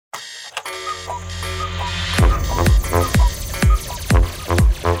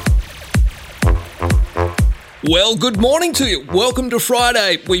Well, good morning to you. Welcome to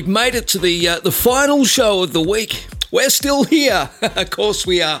Friday. We've made it to the final show of the week. We're still here. Of course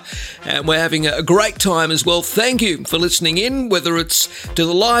we are. And we're having a great time as well. Thank you for listening in, whether it's to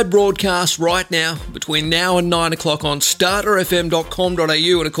the live broadcast right now, between now and 9 o'clock on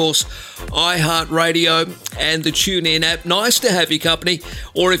starterfm.com.au and, of course, iHeartRadio and the TuneIn app. Nice to have your company.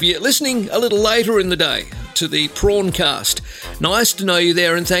 Or if you're listening a little later in the day to the PRAWNCAST, nice to know you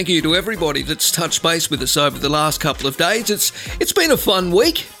there, and thank you to everybody that's touched base with us over the last couple of days. It's been a fun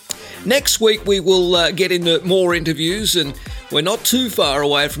week. Next week we will get into more interviews, and we're not too far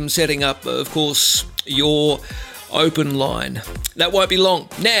away from setting up, of course, your open line. That won't be long.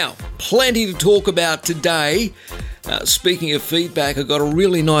 Now, plenty to talk about today. Speaking of feedback, I got a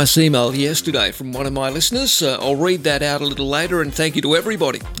really nice email yesterday from one of my listeners. I'll read that out a little later, and thank you to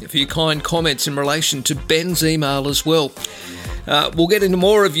everybody for your kind comments in relation to Ben's email as well. We'll get into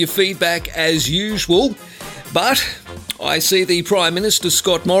more of your feedback as usual, but I see the Prime Minister,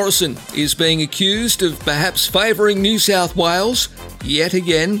 Scott Morrison, is being accused of perhaps favouring New South Wales yet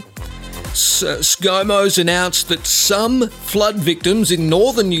again. ScoMo's announced that some flood victims in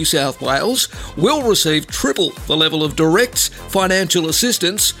northern New South Wales will receive triple the level of direct financial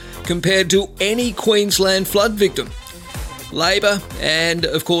assistance compared to any Queensland flood victim. Labor and,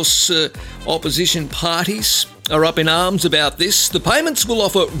 of course, opposition parties are up in arms about this. The payments will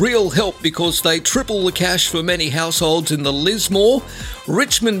offer real help because they triple the cash for many households in the Lismore,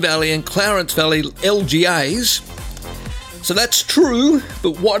 Richmond Valley and Clarence Valley LGAs. So that's true,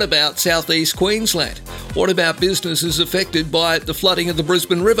 but what about southeast Queensland? What about businesses affected by the flooding of the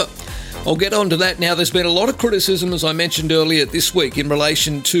Brisbane River? I'll get on to that now. There's been a lot of criticism, as I mentioned earlier this week, in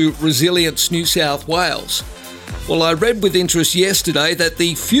relation to Resilience New South Wales. Well, I read with interest yesterday that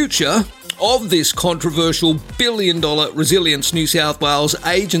the future of this controversial $1 billion Resilience New South Wales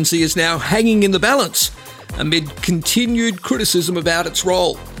agency is now hanging in the balance amid continued criticism about its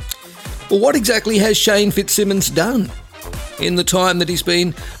role. Well, what exactly has Shane Fitzsimmons done in the time that he's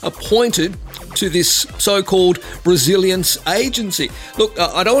been appointed to this so-called Resilience Agency? Look,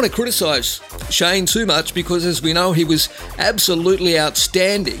 I don't want to criticise Shane too much because, as we know, he was absolutely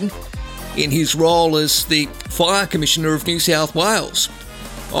outstanding in his role as the Fire Commissioner of New South Wales.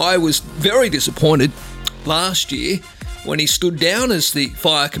 I was very disappointed last year when he stood down as the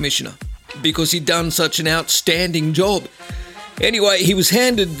Fire Commissioner because he'd done such an outstanding job. Anyway, he was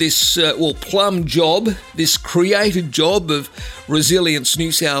handed this, plum job, this created job of Resilience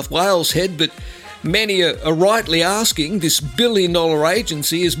New South Wales head, but many are rightly asking, this $1 billion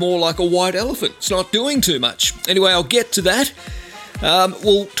agency is more like a white elephant. It's not doing too much. Anyway, I'll get to that.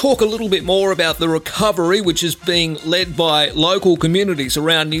 We'll talk a little bit more about the recovery, which is being led by local communities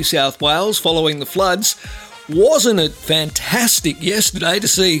around New South Wales following the floods. Wasn't it fantastic yesterday to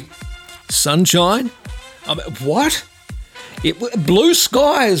see sunshine? What? Blue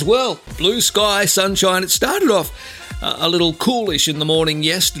sky as well. Blue sky, sunshine. It started off a little coolish in the morning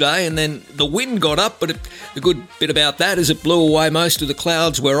yesterday, and then the wind got up, but the good bit about that is it blew away most of the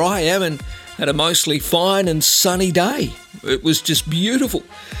clouds where I am and had a mostly fine and sunny day. It was just beautiful.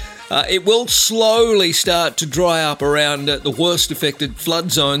 It will slowly start to dry up around the worst affected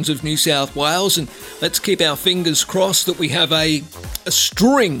flood zones of New South Wales, and let's keep our fingers crossed that we have a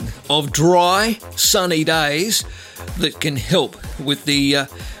string of dry, sunny days that can help with the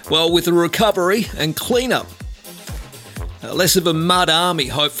recovery and cleanup. Less of a mud army,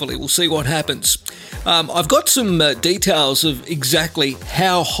 hopefully. We'll see what happens. I've got some details of exactly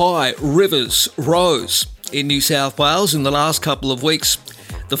how high rivers rose in New South Wales in the last couple of weeks.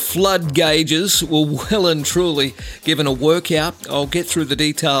 The flood gauges were well and truly given a workout. I'll get through the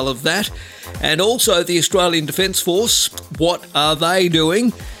detail of that. And also the Australian Defence Force, what are they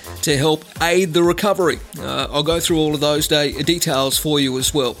doing to help aid the recovery? I'll go through all of those details for you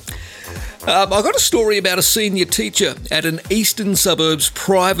as well. I've got a story about a senior teacher at an eastern suburbs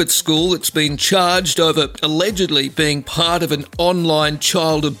private school that's been charged over allegedly being part of an online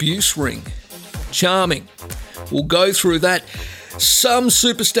child abuse ring. Charming. We'll go through that. Some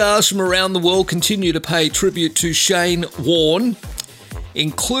superstars from around the world continue to pay tribute to Shane Warne,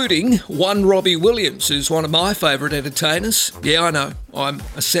 including one Robbie Williams, who's one of my favourite entertainers. Yeah, I know, I'm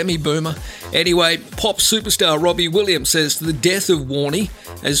a semi-boomer. Anyway, pop superstar Robbie Williams says the death of Warnie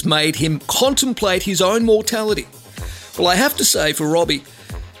has made him contemplate his own mortality. Well, I have to say for Robbie,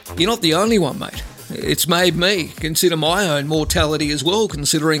 you're not the only one, mate. It's made me consider my own mortality as well,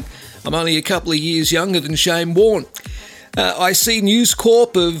 considering I'm only a couple of years younger than Shane Warne. I see News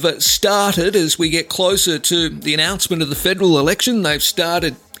Corp have started, as we get closer to the announcement of the federal election, they've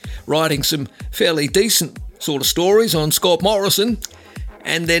started writing some fairly decent sort of stories on Scott Morrison,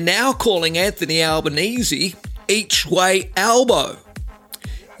 and they're now calling Anthony Albanese each way Albo.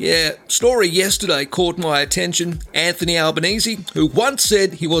 Yeah, story yesterday caught my attention. Anthony Albanese, who once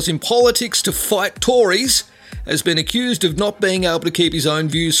said he was in politics to fight Tories, has been accused of not being able to keep his own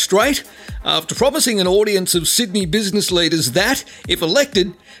views straight after promising an audience of Sydney business leaders that, if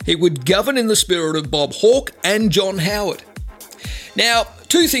elected, he would govern in the spirit of Bob Hawke and John Howard. Now,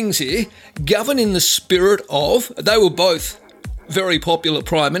 two things here. Govern in the spirit of, they were both very popular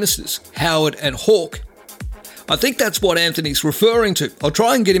prime ministers, Howard and Hawke. I think that's what Anthony's referring to. I'll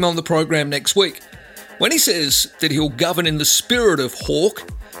try and get him on the program next week. When he says that he'll govern in the spirit of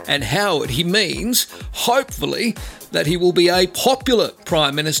Hawke and Howard, he means, hopefully, that he will be a popular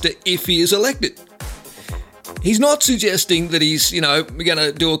Prime Minister if he is elected. He's not suggesting that he's, going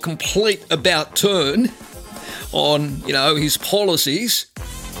to do a complete about turn on, his policies.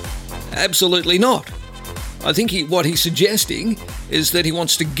 Absolutely not. I think what he's suggesting is that he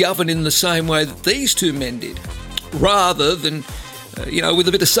wants to govern in the same way that these two men did, rather than, with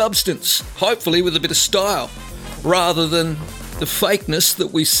a bit of substance, hopefully with a bit of style, rather than the fakeness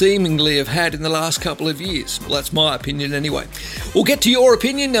that we seemingly have had in the last couple of years. Well, that's my opinion anyway. We'll get to your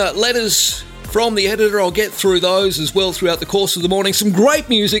opinion. Letters from the editor, I'll get through those as well throughout the course of the morning. Some great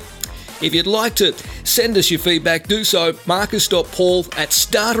music. If you'd like to send us your feedback, do so,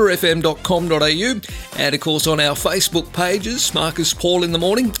 marcus.paul@starterfm.com.au, and of course on our Facebook pages, Marcus Paul in the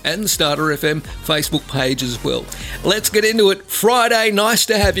Morning and the Starter FM Facebook page as well. Let's get into it. Friday, nice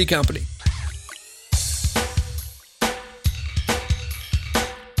to have your company.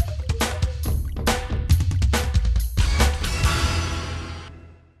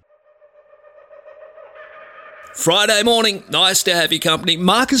 Friday morning, nice to have your company.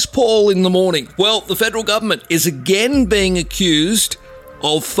 Marcus Paul in the Morning. Well, the federal government is again being accused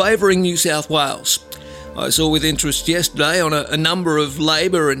of favouring New South Wales. I saw with interest yesterday on a number of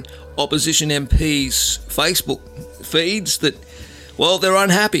Labor and opposition MPs' Facebook feeds that, well, they're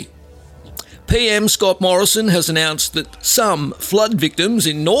unhappy. PM Scott Morrison has announced that some flood victims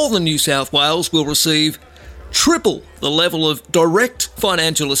in northern New South Wales will receive triple the level of direct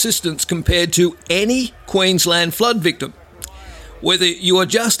financial assistance compared to any Queensland flood victim. Whether you are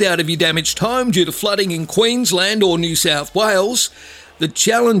just out of your damaged home due to flooding in Queensland or New South Wales, the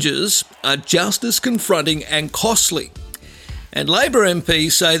challenges are just as confronting and costly. And Labor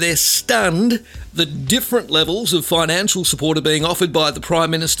MPs say they're stunned that different levels of financial support are being offered by the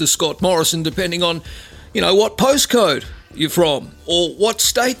Prime Minister Scott Morrison depending on, what postcode you're from or what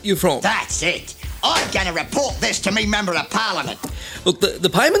state you're from. That's it. I'm going to report this to me Member of Parliament. Look, the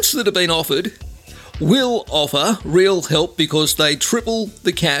payments that have been offered will offer real help because they triple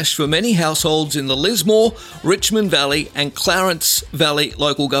the cash for many households in the Lismore, Richmond Valley and Clarence Valley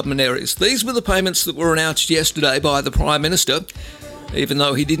local government areas. These were the payments that were announced yesterday by the Prime Minister, even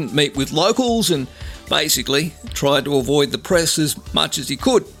though he didn't meet with locals and basically tried to avoid the press as much as he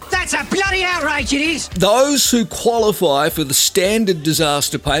could. That's a bloody outrage, it is! Those who qualify for the standard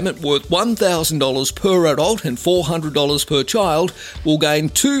disaster payment worth $1,000 per adult and $400 per child will gain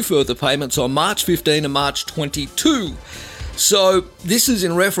two further payments on March 15 and March 22. So this is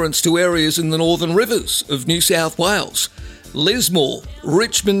in reference to areas in the Northern Rivers of New South Wales, Lismore,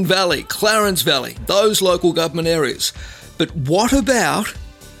 Richmond Valley, Clarence Valley, those local government areas. But what about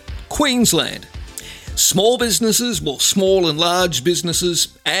Queensland? Small businesses, small and large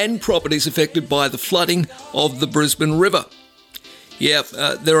businesses and properties affected by the flooding of the Brisbane River.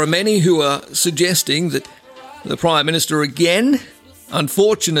 There are many who are suggesting that the Prime Minister again,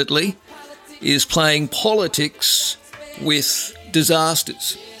 unfortunately, is playing politics with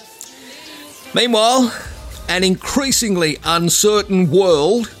disasters. Meanwhile, an increasingly uncertain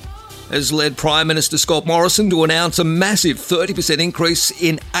world has led Prime Minister Scott Morrison to announce a massive 30% increase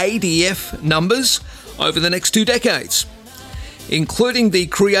in ADF numbers over the next 2 decades, including the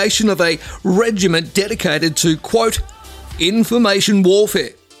creation of a regiment dedicated to, quote, information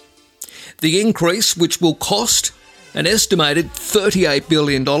warfare. The increase, which will cost an estimated $38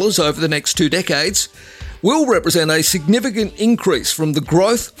 billion over the next 2 decades, will represent a significant increase from the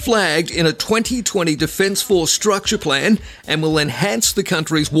growth flagged in a 2020 Defence Force structure plan and will enhance the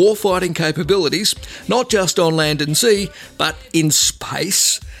country's warfighting capabilities, not just on land and sea, but in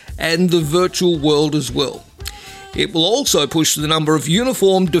space and the virtual world as well. It will also push the number of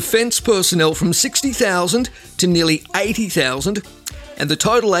uniformed defence personnel from 60,000 to nearly 80,000 and the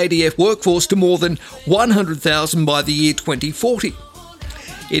total ADF workforce to more than 100,000 by the year 2040.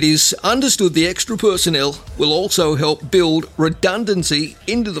 It is understood the extra personnel will also help build redundancy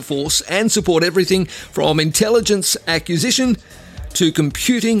into the force and support everything from intelligence acquisition to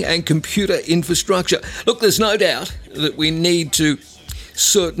computing and computer infrastructure. Look, there's no doubt that we need to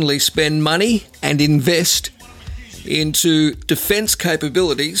certainly spend money and invest into defence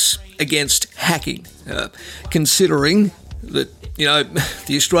capabilities against hacking, considering that,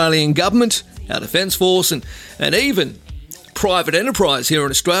 the Australian government, our Defence Force and even private enterprise here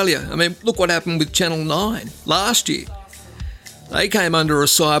in Australia. I mean, look what happened with Channel 9 last year. They came under a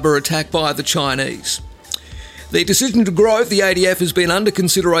cyber attack by the Chinese. The decision to grow the ADF has been under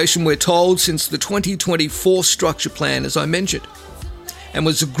consideration, we're told, since the 2024 structure plan, as I mentioned, and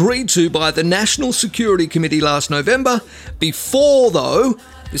was agreed to by the National Security Committee last November, before the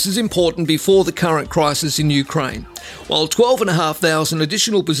current crisis in Ukraine. While 12,500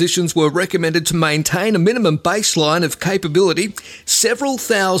 additional positions were recommended to maintain a minimum baseline of capability, several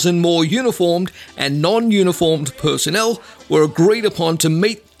thousand more uniformed and non-uniformed personnel were agreed upon to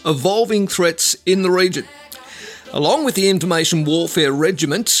meet evolving threats in the region. Along with the Information Warfare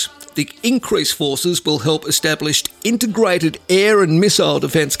Regiment, the increased forces will help establish integrated air and missile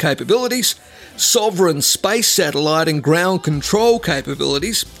defence capabilities, sovereign space satellite and ground control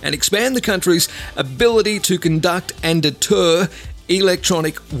capabilities, and expand the country's ability to conduct and deter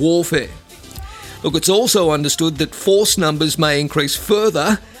electronic warfare. Look, it's also understood that force numbers may increase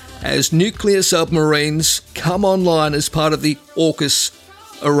further as nuclear submarines come online as part of the AUKUS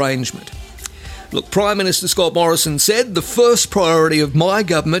arrangement. Look, Prime Minister Scott Morrison said, "The first priority of my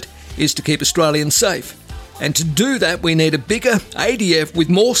government is to keep Australians safe. And to do that, we need a bigger ADF with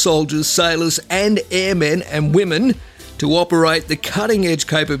more soldiers, sailors and airmen and women to operate the cutting-edge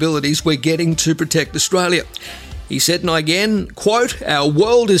capabilities we're getting to protect Australia." He said, and again, quote, "Our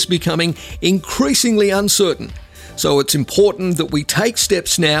world is becoming increasingly uncertain, so it's important that we take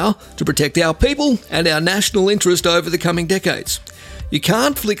steps now to protect our people and our national interest over the coming decades. You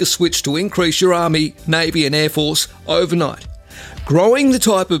can't flick a switch to increase your Army, Navy and Air Force overnight. Growing the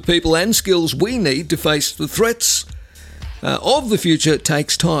type of people and skills we need to face the threats of the future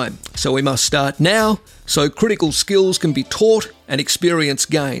takes time. So we must start now so critical skills can be taught and experience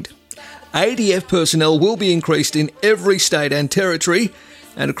gained. ADF personnel will be increased in every state and territory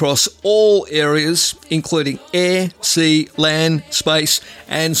and across all areas, including air, sea, land, space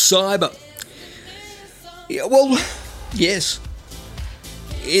and cyber." Yeah, well, yes.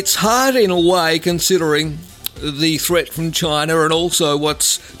 It's hard in a way considering the threat from China and also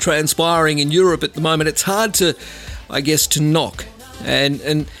what's transpiring in Europe at the moment. It's hard to knock.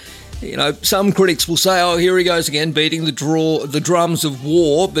 And some critics will say, "Oh, here he goes again, beating the drums of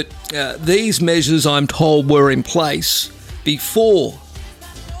war." But these measures, I'm told, were in place before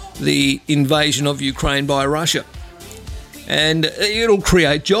the invasion of Ukraine by Russia. And it'll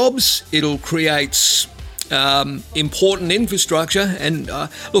create jobs. It'll create important infrastructure. And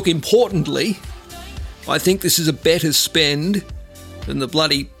look, importantly, I think this is a better spend than the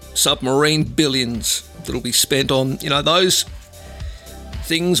bloody submarine billions that'll be spent on, those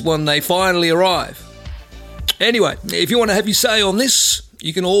things when they finally arrive. Anyway, if you want to have your say on this,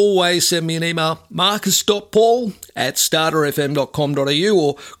 you can always send me an email, marcus.paul@starterfm.com.au,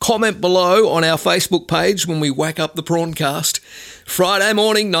 or comment below on our Facebook page when we whack up the Prawncast. Friday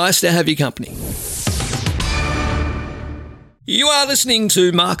morning, nice to have your company. You are listening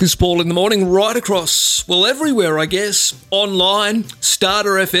to Marcus Paul in the morning, right across, everywhere, I guess, online,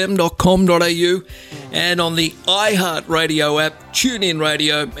 starterfm.com.au, and on the iHeartRadio app, TuneIn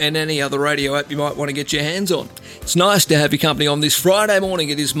Radio, and any other radio app you might want to get your hands on. It's nice to have your company on this Friday morning.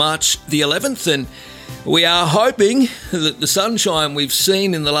 It is March the 11th, and we are hoping that the sunshine we've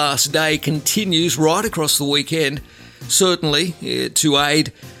seen in the last day continues right across the weekend, certainly to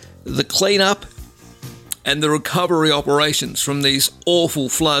aid the clean-up and the recovery operations from these awful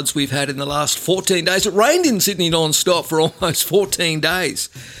floods we've had in the last 14 days. It rained in Sydney non-stop for almost 14 days.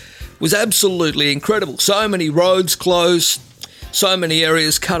 It was absolutely incredible. So many roads closed, so many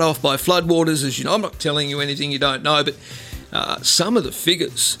areas cut off by floodwaters. As you know, I'm not telling you anything you don't know, but some of the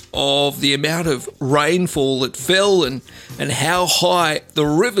figures of the amount of rainfall that fell and how high the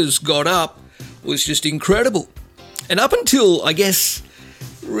rivers got up was just incredible. And up until, I guess,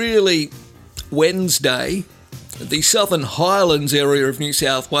 really Wednesday, the Southern Highlands area of New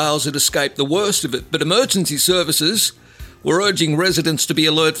South Wales had escaped the worst of it, but emergency services were urging residents to be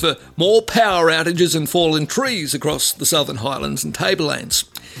alert for more power outages and fallen trees across the Southern Highlands and Tablelands.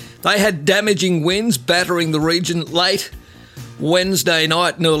 They had damaging winds battering the region late Wednesday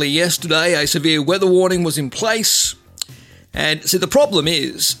night and early yesterday. A severe weather warning was in place. And so the problem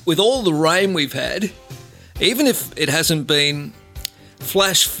is, with all the rain we've had, even if it hasn't been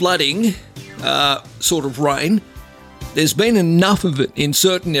flash flooding sort of rain, there's been enough of it in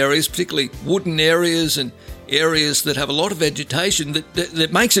certain areas, particularly wooded areas and areas that have a lot of vegetation that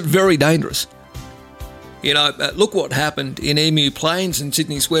makes it very dangerous. You know, look what happened in Emu Plains in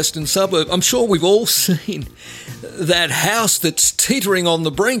Sydney's western suburb. I'm sure we've all seen that house that's teetering on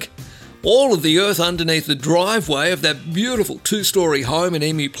the brink. All of the earth underneath the driveway of that beautiful 2-storey home in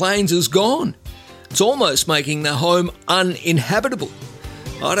Emu Plains is gone. It's almost making the home uninhabitable.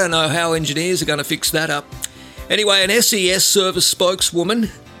 I don't know how engineers are going to fix that up. Anyway, an SES service spokeswoman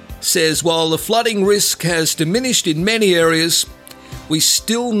says while the flooding risk has diminished in many areas, we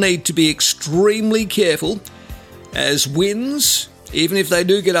still need to be extremely careful as winds, even if they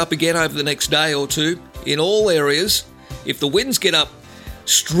do get up again over the next day or two, in all areas, if the winds get up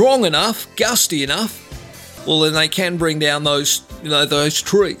strong enough, gusty enough, well then they can bring down those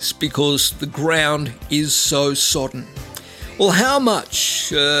trees because the ground is so sodden. Well, how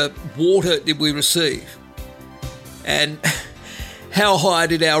much water did we receive? And how high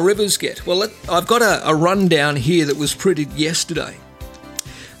did our rivers get? Well, I've got a rundown here that was printed yesterday.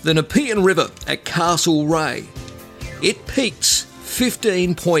 The Nepean River at Castlereagh, it peaks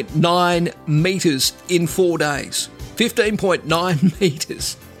 15.9 metres in 4 days. 15.9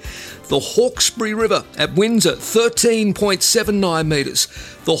 metres. The Hawkesbury River at Windsor, 13.79 metres.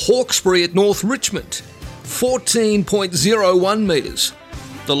 The Hawkesbury at North Richmond, 14.01 metres.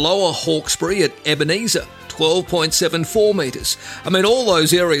 The Lower Hawkesbury at Ebenezer, 12.74 metres. I mean, all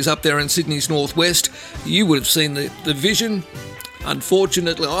those areas up there in Sydney's northwest, you would have seen the vision.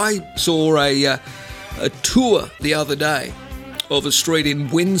 Unfortunately, I saw a tour the other day of a street in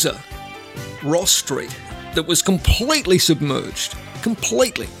Windsor, Ross Street, that was completely submerged.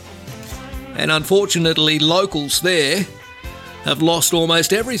 Completely. And unfortunately, locals there have lost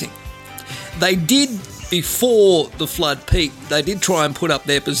almost everything. They did, before the flood peaked, they did try and put up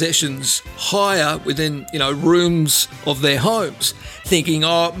their possessions higher within, rooms of their homes, thinking,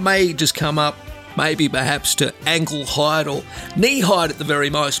 it may just come up, maybe perhaps to ankle height or knee height at the very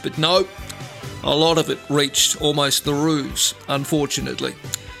most, but no, a lot of it reached almost the roofs, unfortunately.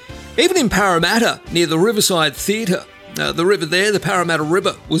 Even in Parramatta, near the Riverside Theatre, the river there, the Parramatta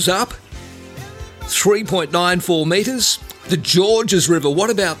River, was up 3.94 metres. The Georges River, what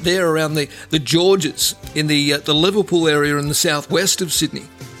about there around the Georges in the Liverpool area in the southwest of Sydney?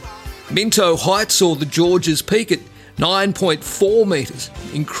 Minto Heights saw the Georges peak at 9.4 metres.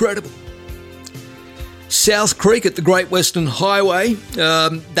 Incredible. South Creek at the Great Western Highway,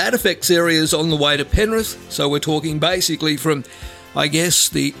 that affects areas on the way to Penrith. So we're talking basically from, I guess,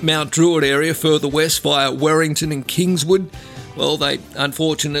 the Mount Druitt area further west via Werrington and Kingswood. Well, they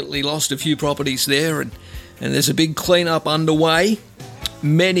unfortunately lost a few properties there, and there's a big clean-up underway.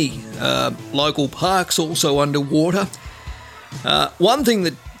 Many local parks also underwater. One thing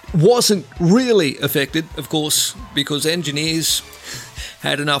that wasn't really affected, of course, because engineers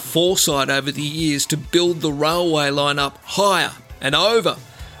had enough foresight over the years to build the railway line up higher and over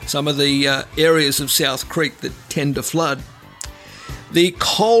some of the areas of South Creek that tend to flood. The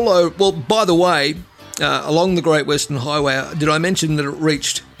Colo, well, by the way, along the Great Western Highway, did I mention that it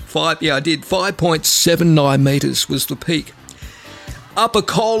reached 5.79 metres was the peak. Upper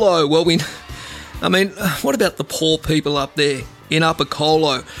Colo, well, what about the poor people up there in Upper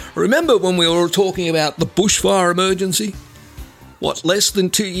Colo? Remember when we were talking about the bushfire emergency? Less than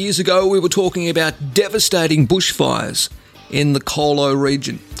 2 years ago, we were talking about devastating bushfires in the Colo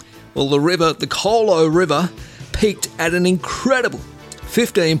region. Well, the Colo River peaked at an incredible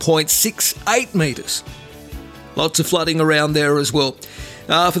 15.68 metres. Lots of flooding around there as well.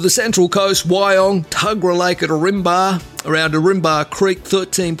 For the Central Coast, Wyong, Tuggerah Lake at Aroombar, around Aroombar Creek,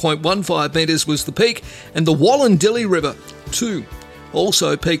 13.15 metres was the peak, and the Wallandilly River, too,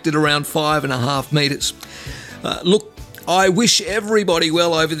 also peaked at around 5.5 metres. Look, I wish everybody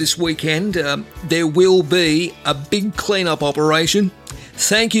well over this weekend. There will be a big clean-up operation.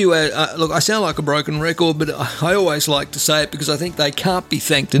 Thank you. Look, I sound like a broken record, but I always like to say it because I think they can't be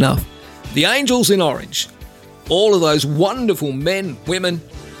thanked enough. The Angels in Orange, all of those wonderful men, women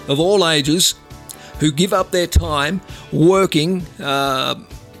of all ages who give up their time working on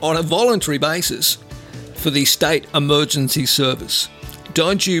a voluntary basis for the State Emergency Service.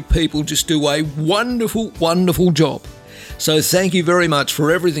 Don't you people just do a wonderful, wonderful job? So thank you very much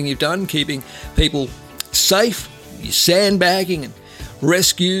for everything you've done, keeping people safe, your sandbagging and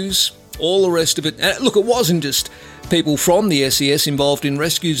rescues, all the rest of it. And look, it wasn't just people from the SES involved in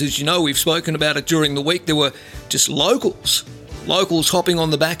rescues. As you know, we've spoken about it during the week. There were just locals hopping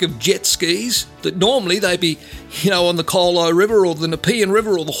on the back of jet skis that normally they'd be, on the Colo River or the Nepean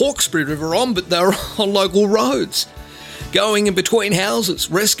River or the Hawkesbury River but they were on local roads, going in between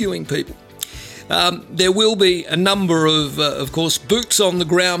houses, rescuing people. There will be a number of course, boots on the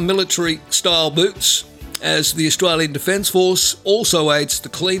ground, military-style boots as the Australian Defence Force also aids the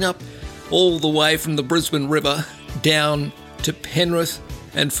cleanup all the way from the Brisbane River down to Penrith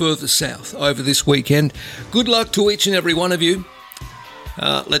and further south over this weekend. Good luck to each and every one of you.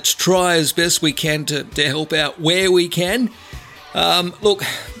 Let's try as best we can to help out where we can. Look,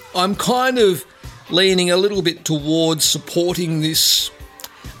 I'm kind of leaning a little bit towards supporting this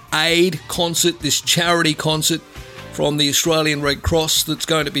aid concert, this charity concert from the Australian Red Cross that's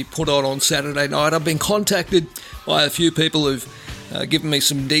going to be put on Saturday night. I've been contacted by a few people who've given me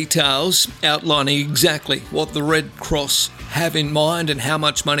some details outlining exactly what the Red Cross have in mind and how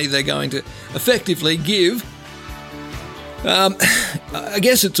much money they're going to effectively give. I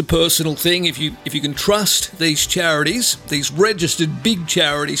guess it's a personal thing. If you can trust these charities, these registered big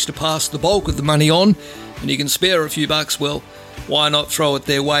charities, to pass the bulk of the money on, and you can spare a few bucks, well, why not throw it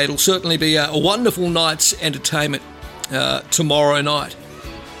their way? It'll certainly be a wonderful night's entertainment tomorrow night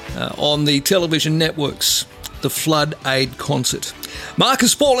on the television networks, the Flood Aid Concert.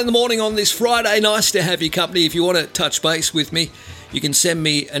 Marcus Paul in the morning on this Friday. Nice to have your company. If you want to touch base with me, you can send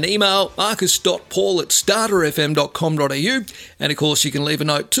me an email, marcus.paul@starterfm.com.au, and of course you can leave a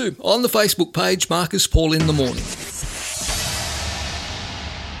note too on the Facebook page, Marcus Paul in the morning.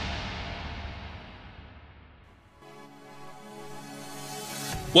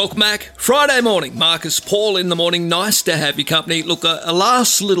 Welcome back. Friday morning, Marcus Paul in the morning. Nice to have your company. Look, a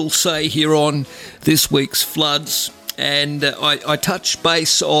last little say here on this week's floods, and I touch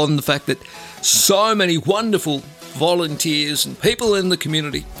base on the fact that so many wonderful volunteers and people in the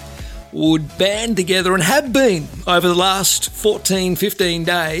community would band together and have been over the last 14, 15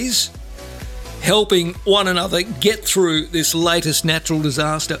 days helping one another get through this latest natural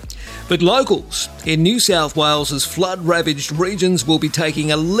disaster. But locals in New South Wales's flood-ravaged regions will be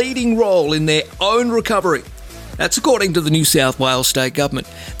taking a leading role in their own recovery. That's according to the New South Wales State Government.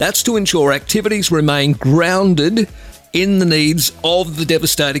 That's to ensure activities remain grounded in the needs of the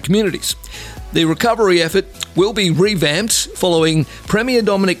devastated communities. The recovery effort will be revamped following Premier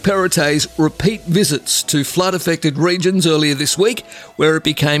Dominic Perrottet's repeat visits to flood-affected regions earlier this week, where it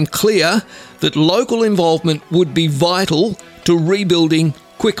became clear that local involvement would be vital to rebuilding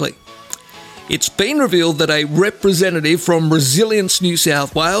quickly. It's been revealed that a representative from Resilience New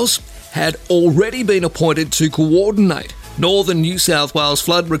South Wales had already been appointed to coordinate Northern New South Wales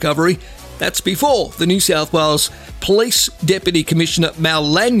flood recovery. That's before the New South Wales Police Deputy Commissioner Mal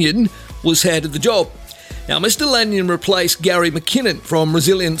Lanyon was handed the job. Now, Mr. Lanyon replaced Gary McKinnon from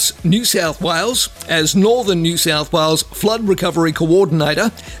Resilience New South Wales as Northern New South Wales Flood Recovery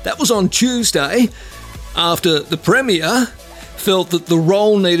Coordinator. That was on Tuesday, after the Premier felt that the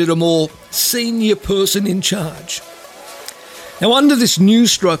role needed a more senior person in charge. Now, under this new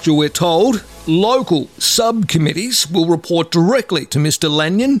structure, we're told, local subcommittees will report directly to Mr.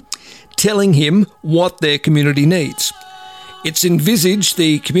 Lanyon, telling him what their community needs. It's envisaged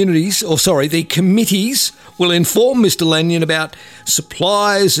the committees will inform Mr. Lanyon about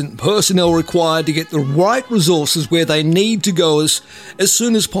supplies and personnel required to get the right resources where they need to go as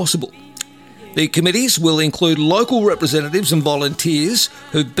soon as possible. The committees will include local representatives and volunteers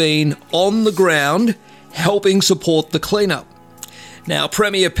who've been on the ground helping support the cleanup. Now,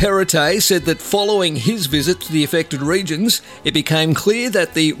 Premier Perrottet said that following his visit to the affected regions, it became clear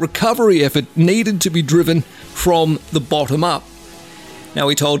that the recovery effort needed to be driven from the bottom up. Now,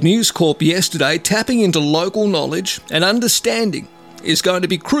 he told News Corp yesterday, tapping into local knowledge and understanding is going to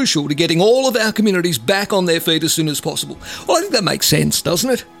be crucial to getting all of our communities back on their feet as soon as possible. Well, I think that makes sense, doesn't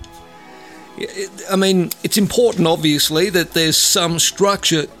it? I mean, it's important, obviously, that there's some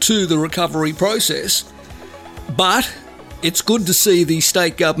structure to the recovery process, but it's good to see the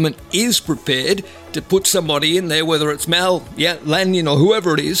state government is prepared to put somebody in there, whether it's Mal Lanyon or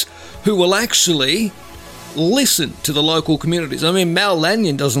whoever it is, who will actually listen to the local communities. I mean, Mal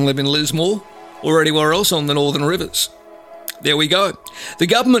Lanyon doesn't live in Lismore or anywhere else on the Northern Rivers. There we go. The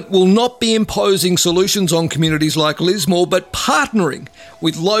government will not be imposing solutions on communities like Lismore, but partnering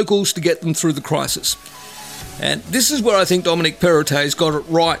with locals to get them through the crisis. And this is where I think Dominic Perrottet's got it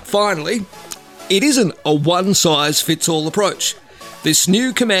right finally. It isn't a one-size-fits-all approach. This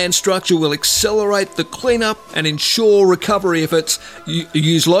new command structure will accelerate the cleanup and ensure recovery efforts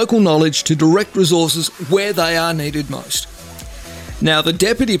use local knowledge to direct resources where they are needed most. Now, the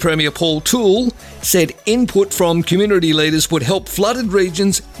Deputy Premier Paul Toole said input from community leaders would help flooded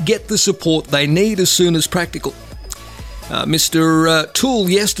regions get the support they need as soon as practical. Mr. Toole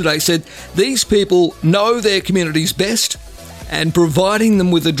yesterday said these people know their communities best, and providing them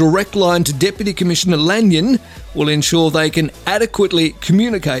with a direct line to Deputy Commissioner Lanyon will ensure they can adequately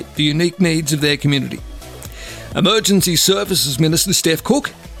communicate the unique needs of their community. Emergency Services Minister Steph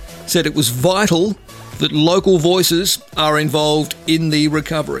Cook said it was vital that local voices are involved in the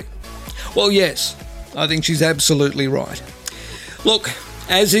recovery? Well, yes, I think she's absolutely right. Look,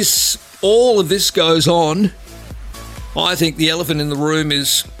 as all of this goes on, I think the elephant in the room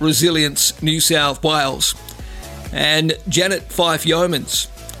is Resilience New South Wales. And Janet Fife-Yeomans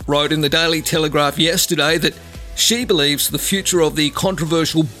wrote in the Daily Telegraph yesterday that she believes the future of the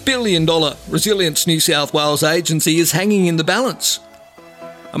controversial $1 billion Resilience New South Wales agency is hanging in the balance.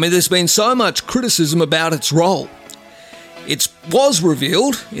 I mean, there's been so much criticism about its role. It was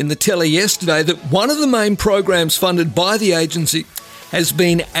revealed in the telly yesterday that one of the main programs funded by the agency has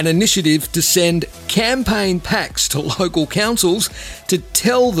been an initiative to send campaign packs to local councils to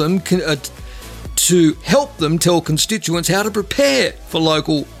tell them to help them tell constituents how to prepare for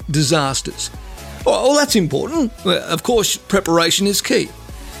local disasters. Well, that's important. Of course, preparation is key.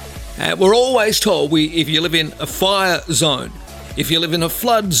 We're always told if you live in a fire zone, if you live in a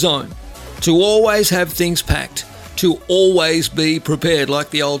flood zone, to always have things packed, to always be prepared,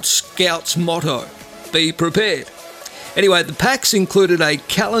 like the old Scouts motto, be prepared. Anyway, the packs included a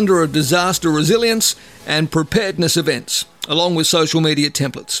calendar of disaster resilience and preparedness events, along with social media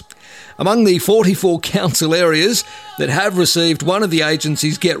templates. Among the 44 council areas that have received one of the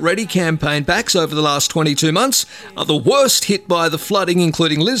agency's Get Ready campaign packs over the last 22 months are the worst hit by the flooding,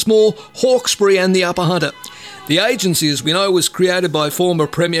 including Lismore, Hawkesbury and the Upper Hunter. The agency, as we know, was created by former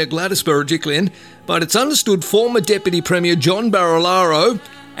Premier Gladys Berejiklian, but it's understood former Deputy Premier John Barilaro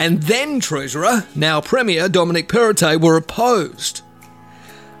and then Treasurer, now Premier Dominic Perrottet, were opposed.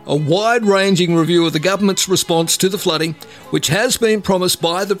 A wide-ranging review of the government's response to the flooding, which has been promised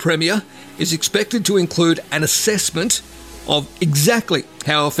by the Premier, is expected to include an assessment of exactly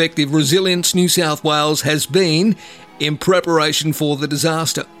how effective Resilience New South Wales has been in preparation for the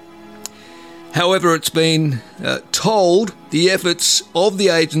disaster. However, it's been told the efforts of the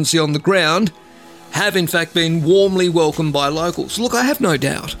agency on the ground have in fact been warmly welcomed by locals. Look, I have no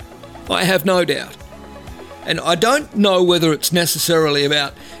doubt. And I don't know whether it's necessarily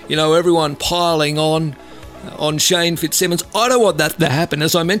about, everyone piling on Shane Fitzsimmons. I don't want that to happen.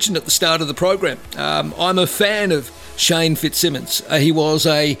 As I mentioned at the start of the program, I'm a fan of Shane Fitzsimmons. He was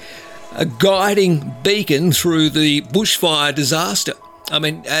a guiding beacon through the bushfire disaster. I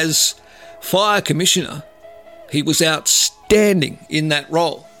mean, as Fire Commissioner, he was outstanding in that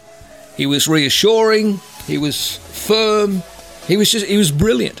role. He was reassuring, he was firm, he was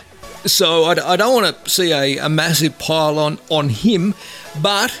brilliant. So I don't want to see a massive pile on him,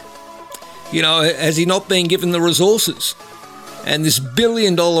 but, has he not been given the resources? And this $1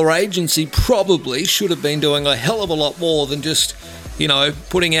 billion agency probably should have been doing a hell of a lot more than just,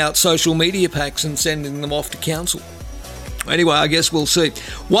 putting out social media packs and sending them off to council. Anyway, I guess we'll see.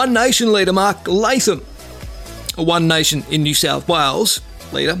 One Nation leader Mark Latham, One Nation in New South Wales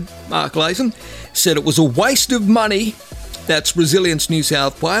leader Mark Latham, said it was a waste of money. That's Resilience New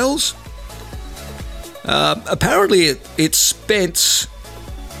South Wales. Apparently it spent,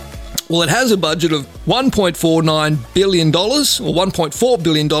 it has a budget of $1.49 billion, or $1.4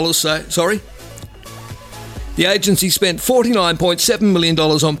 billion, sorry. The agency spent $49.7 million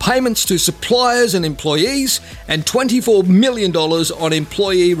on payments to suppliers and employees and $24 million on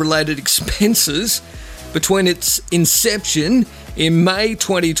employee-related expenses between its inception in May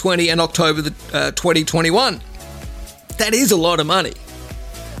 2020 and October 2021. That is a lot of money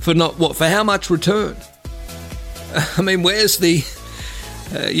for how much return? I mean, where's the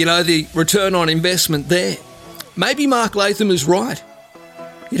return on investment there? Maybe Mark Latham is right.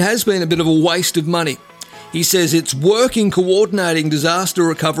 It has been a bit of a waste of money. He says its work in coordinating disaster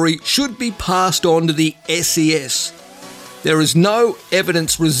recovery should be passed on to the SES. There is no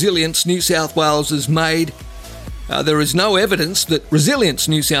evidence Resilience New South Wales has made. There is no evidence that Resilience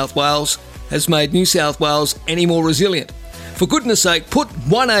New South Wales has made New South Wales any more resilient. For goodness sake, put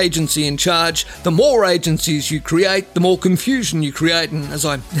one agency in charge. The more agencies you create, the more confusion you create. And as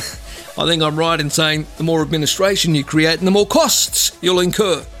I think I'm right in saying, the more administration you create and the more costs you'll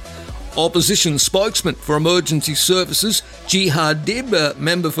incur. Opposition spokesman for emergency services, Jihad Dib, a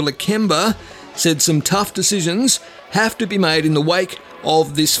member for Lakemba, said some tough decisions have to be made in the wake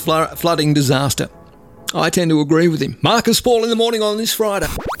of this flooding disaster. I tend to agree with him. Marcus Paul in the morning on this Friday.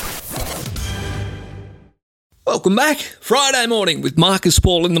 Welcome back. Friday morning with Marcus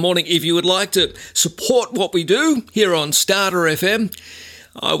Paul in the morning. If you would like to support what we do here on Starter FM,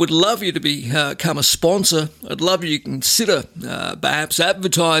 I would love you to become a sponsor. I'd love you to consider perhaps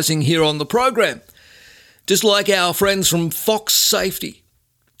advertising here on the program. Just like our friends from Fox Safety.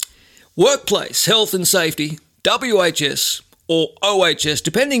 Workplace Health and Safety, WHS, or OHS,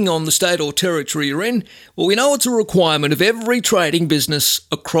 depending on the state or territory you're in, well, we know it's a requirement of every trading business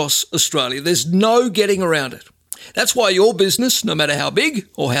across Australia. There's no getting around it. That's why your business, no matter how big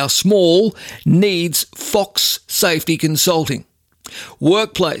or how small, needs Fox Safety Consulting.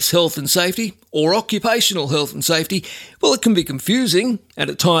 Workplace health and safety or occupational health and safety, well, it can be confusing and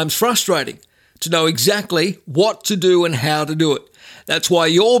at times frustrating to know exactly what to do and how to do it. That's why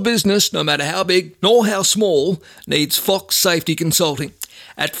your business, no matter how big nor how small, needs Fox Safety Consulting.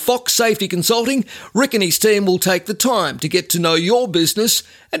 At Fox Safety Consulting, Rick and his team will take the time to get to know your business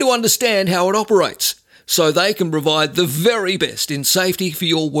and to understand how it operates, so they can provide the very best in safety for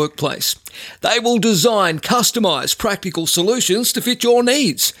your workplace. They will design customised practical solutions to fit your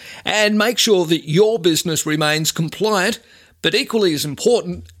needs and make sure that your business remains compliant, but equally as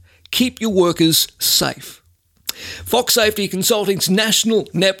important, keep your workers safe. Fox Safety Consulting's national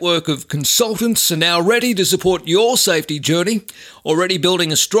network of consultants are now ready to support your safety journey. Already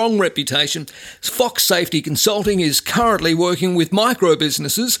building a strong reputation, Fox Safety Consulting is currently working with micro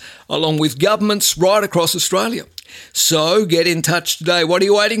businesses along with governments right across Australia. So get in touch today. What are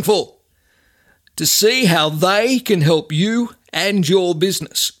you waiting for? To see how they can help you and your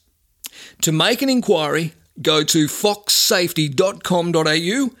business. To make an inquiry, go to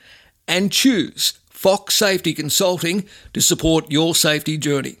foxsafety.com.au and choose Fox Safety Consulting to support your safety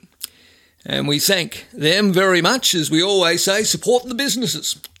journey. And we thank them very much. As we always say, support the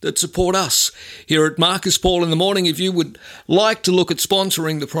businesses that support us here at Marcus Paul in the Morning. If you would like to look at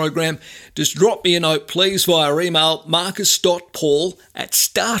sponsoring the program, just drop me a note, please, via email,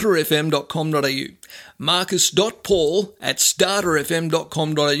 marcus.paul@starterfm.com.au.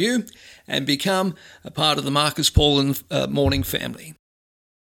 marcus.paul@starterfm.com.au and become a part of the Marcus Paul in the Morning family.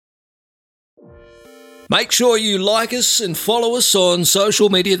 Make sure you like us and follow us on social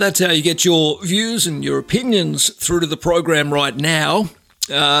media. That's how you get your views and your opinions through to the program right now.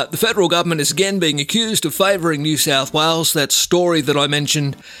 The federal government is again being accused of favouring New South Wales. That story that I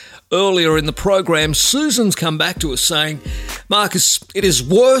mentioned earlier in the program, Susan's come back to us saying, Marcus, it is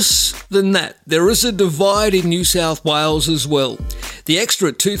worse than that. There is a divide in New South Wales as well. The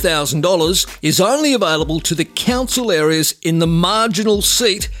extra $2,000 is only available to the council areas in the marginal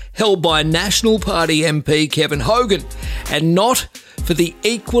seat held by National Party MP Kevin Hogan, and not for the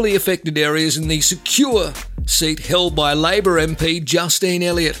equally affected areas in the secure seat held by Labor MP Justine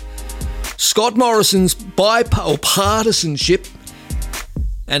Elliott. Scott Morrison's bipartisanship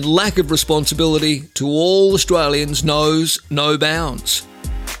and lack of responsibility to all Australians knows no bounds,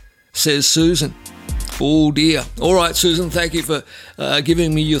 says Susan. Oh dear. All right, Susan, thank you for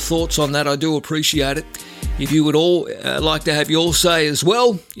giving me your thoughts on that. I do appreciate it. If you would all like to have your say as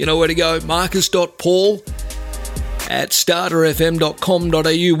well, you know where to go,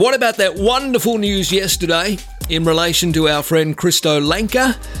 marcus.paul@starterfm.com.au. What about that wonderful news yesterday in relation to our friend Christo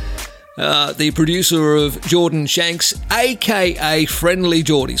Lanka, the producer of Jordan Shanks, aka Friendly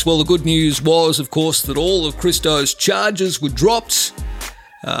Geordies? Well, the good news was, of course, that all of Christo's charges were dropped,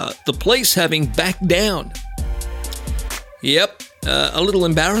 the police having backed down. Yep, a little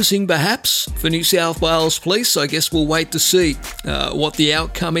embarrassing perhaps for New South Wales Police. I guess we'll wait to see what the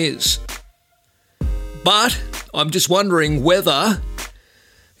outcome is. But I'm just wondering whether,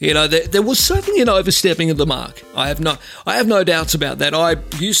 there was certainly an overstepping of the mark. I have no doubts about that. I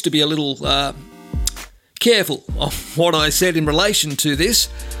used to be a little careful of what I said in relation to this.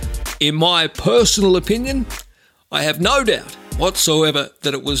 In my personal opinion, I have no doubt whatsoever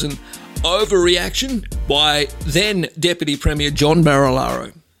that it was an overreaction by then Deputy Premier John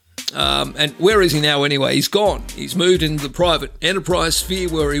Barilaro. And where is he now anyway? He's gone. He's moved into the private enterprise sphere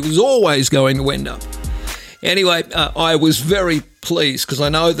where he was always going to end up. Anyway, I was very pleased because I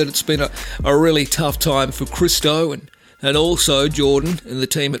know that it's been a really tough time for Christo and also Jordan and the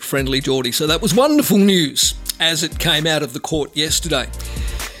team at Friendly Geordie. So that was wonderful news as it came out of the court yesterday.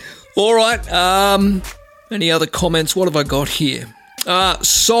 All right, any other comments? What have I got here?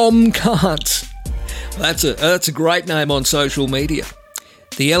 Som Kant. That's a great name on social media.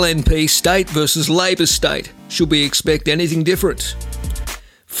 The LNP state versus Labor state. Should we expect anything different?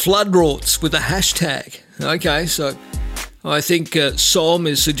 Floodrots with a hashtag. Okay, so I think Som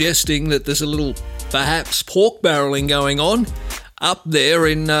is suggesting that there's a little, perhaps, pork barrelling going on up there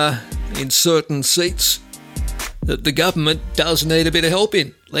in certain seats that the government does need a bit of help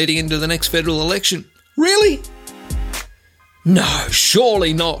in leading into the next federal election. Really? No,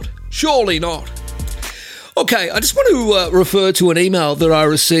 surely not. Surely not. Okay, I just want to refer to an email that I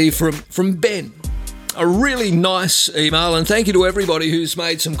received from Ben. A really nice email, and thank you to everybody who's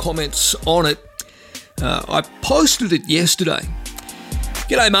made some comments on it. I posted it yesterday.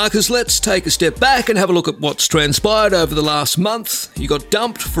 G'day Marcus, let's take a step back and have a look at what's transpired over the last month. You got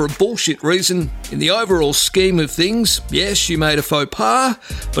dumped for a bullshit reason. In the overall scheme of things, yes, you made a faux pas,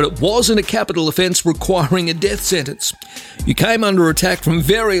 but it wasn't a capital offence requiring a death sentence. You came under attack from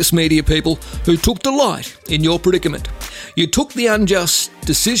various media people who took delight in your predicament. You took the unjust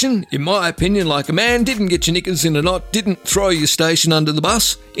decision, in my opinion, like a man, didn't get your knickers in a knot, didn't throw your station under the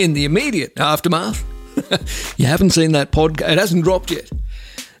bus in the immediate aftermath. You haven't seen that podcast, it hasn't dropped yet.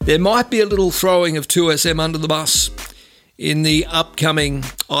 There might be a little throwing of 2SM under the bus in the upcoming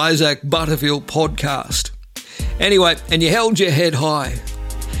Isaac Butterfield podcast. Anyway, and you held your head high.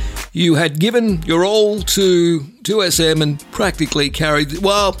 You had given your all to 2SM and practically carried...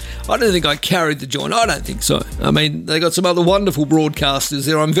 Well, I don't think I carried the joint. I don't think so. I mean, they got some other wonderful broadcasters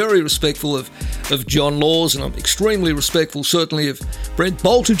there. I'm very respectful of John Laws, and I'm extremely respectful, certainly, of Brent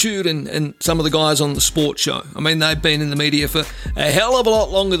Bultitude and some of the guys on the sports show. I mean, they've been in the media for a hell of a lot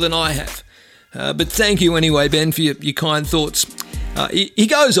longer than I have. But thank you anyway, Ben, for your kind thoughts. He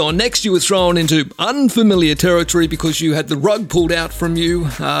goes on, next you were thrown into unfamiliar territory because you had the rug pulled out from you.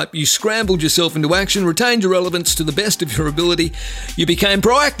 You scrambled yourself into action, retained your relevance to the best of your ability. You became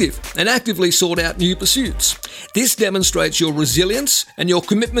proactive and actively sought out new pursuits. This demonstrates your resilience and your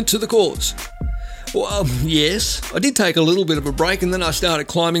commitment to the cause. Well, yes, I did take a little bit of a break and then I started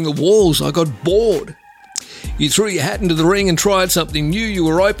climbing the walls. I got bored. You threw your hat into the ring and tried something new. You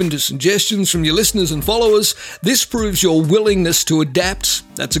were open to suggestions from your listeners and followers. This proves your willingness to adapt.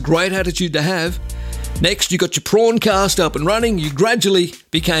 That's a great attitude to have. Next, you got your PRAWNCAST up and running. You gradually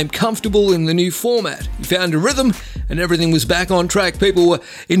became comfortable in the new format. You found a rhythm and everything was back on track. People were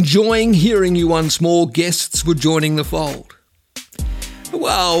enjoying hearing you once more. Guests were joining the fold.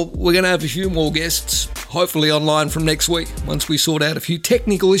 Well, we're going to have a few more guests, hopefully online from next week, once we sort out a few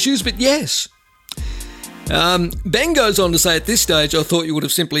technical issues, but yes. Ben goes on to say, at this stage, I thought you would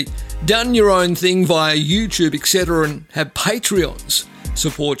have simply done your own thing via YouTube, etc., and have Patreons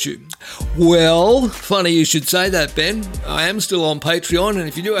support you. Well, funny you should say that, Ben. I am still on Patreon, and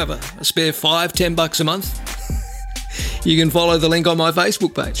if you do have a spare $5-10 a month, you can follow the link on my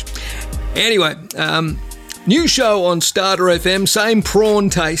Facebook page. Anyway, new show on starterFM, same prawn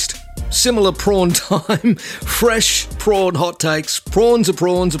taste. Similar prawn time, fresh prawn hot takes. Prawns are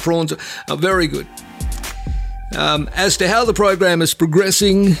very good. As to how the program is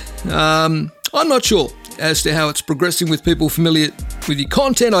progressing, I'm not sure as to how it's progressing with people familiar with your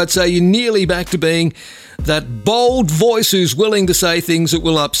content. I'd say you're nearly back to being that bold voice who's willing to say things that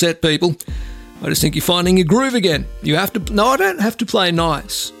will upset people. I just think you're finding your groove again. No, I don't have to play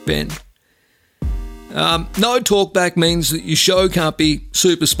nice, Ben. No talkback means that your show can't be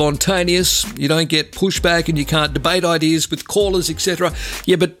super spontaneous. You don't get pushback and you can't debate ideas with callers, etc.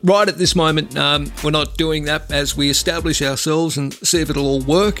 Yeah, but right at this moment, we're not doing that as we establish ourselves and see if it'll all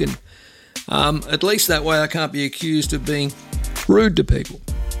work. And at least that way I can't be accused of being rude to people.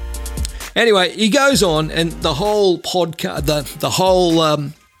 Anyway, he goes on, and the whole podcast, the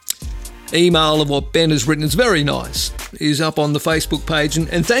whole email of what Ben has written is very nice. Is up on the Facebook page,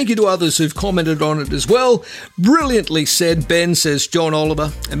 and thank you to others who've commented on it as well. Brilliantly said, Ben, says John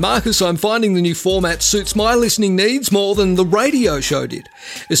Oliver. And Marcus, I'm finding the new format suits my listening needs more than the radio show did,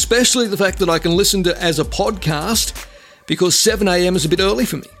 especially the fact that I can listen to as a podcast because 7 a.m. is a bit early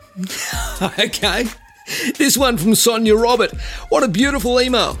for me. Okay. This one from Sonia Robert. What a beautiful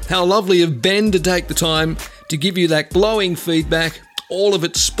email. How lovely of Ben to take the time to give you that glowing feedback. All of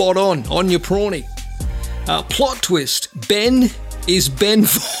it spot on your prawny. Plot twist. Ben is Ben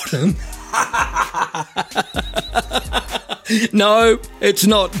Fordham. No, it's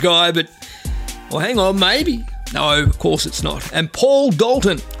not, Guy, but... Well, hang on, maybe. No, of course it's not. And Paul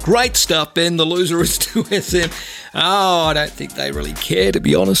Dalton. Great stuff, Ben. The loser is 2SM. Oh, I don't think they really care, to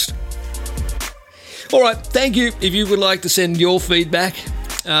be honest. All right, thank you. If you would like to send your feedback,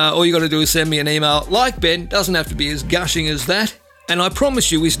 all you got to do is send me an email. Like Ben, doesn't have to be as gushing as that. And I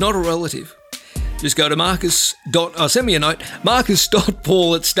promise you, he's not a relative. Just go to send me a note,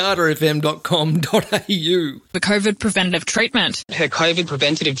 marcus.paul@starterfm.com.au. The COVID preventative treatment. Her COVID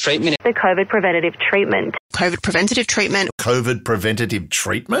preventative treatment. The COVID preventative treatment. COVID preventative treatment. COVID preventative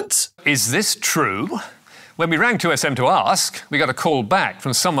treatment? Is this true? When we rang 2SM to ask, we got a call back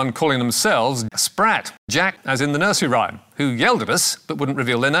from someone calling themselves Sprat, Jack as in the nursery rhyme, who yelled at us but wouldn't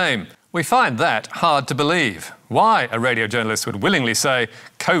reveal their name. We find that hard to believe. Why a radio journalist would willingly say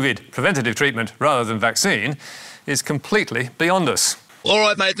COVID preventative treatment rather than vaccine is completely beyond us. All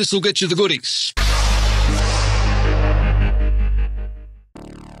right, mate, this will get you the goodies.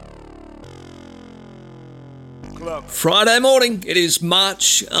 Friday morning, it is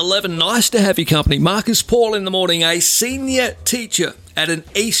March 11. Nice to have your company. Marcus Paul in the morning, a senior teacher at an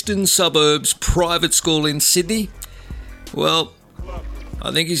eastern suburbs private school in Sydney, well,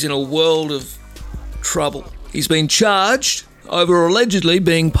 I think he's in a world of trouble. He's been charged over allegedly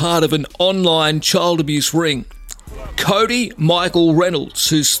being part of an online child abuse ring. Cody Michael Reynolds,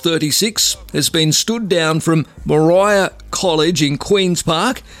 who's 36, has been stood down from Moriah College in Queen's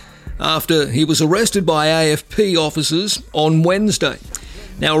Park after he was arrested by AFP officers on Wednesday.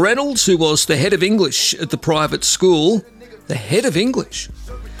 Now, Reynolds, who was the head of English at the private school, the head of English,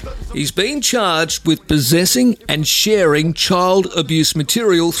 he's been charged with possessing and sharing child abuse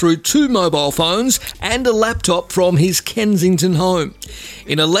material through 2 mobile phones and a laptop from his Kensington home.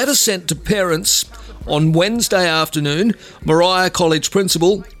 In a letter sent to parents on Wednesday afternoon, Moriah College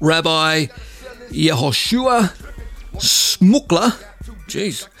principal Rabbi Yehoshua Smukler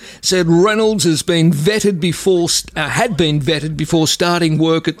said Reynolds had been vetted before starting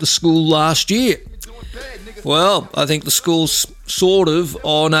work at the school last year. Well, I think the school's sort of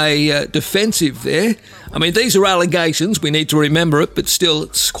on a defensive there. I mean, these are allegations, we need to remember it, but still,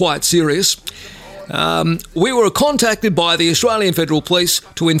 it's quite serious. We were contacted by the Australian Federal Police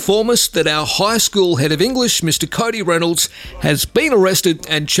to inform us that our high school head of English, Mr. Cody Reynolds, has been arrested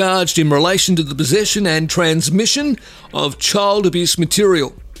and charged in relation to the possession and transmission of child abuse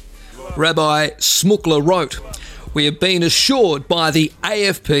material. Rabbi Smukler wrote, "We have been assured by the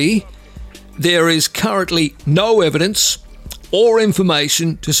AFP there is currently no evidence or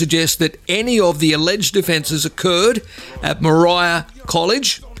information to suggest that any of the alleged offences occurred at Moriah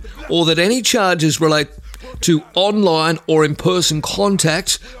College or that any charges relate to online or in-person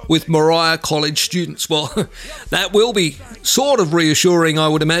contact with Moriah College students." Well, that will be sort of reassuring, I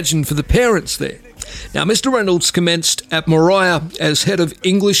would imagine, for the parents there. Now, Mr. Reynolds commenced at Moriah as head of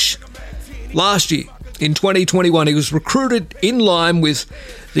English last year. In 2021, he was recruited in line with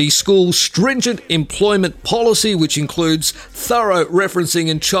the school's stringent employment policy, which includes thorough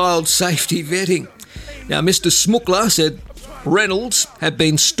referencing and child safety vetting. Now, Mr. Smukler said Reynolds had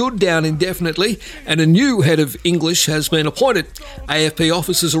been stood down indefinitely and a new head of English has been appointed. AFP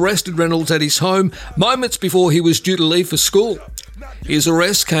officers arrested Reynolds at his home moments before he was due to leave for school. His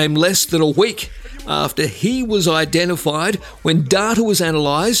arrest came less than a week after he was identified when data was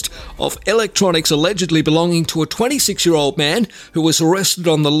analysed of electronics allegedly belonging to a 26-year-old man who was arrested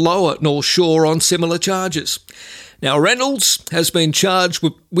on the lower North Shore on similar charges. Now, Reynolds has been charged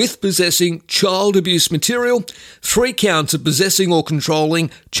with possessing child abuse material, 3 counts of possessing or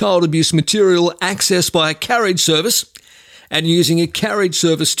controlling child abuse material accessed by a carriage service, and using a carriage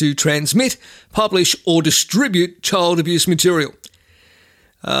service to transmit, publish or distribute child abuse material.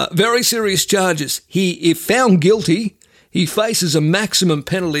 Very serious charges. If found guilty, he faces a maximum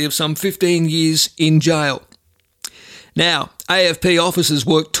penalty of some 15 years in jail. Now, AFP officers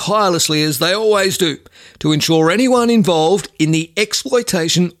work tirelessly, as they always do, to ensure anyone involved in the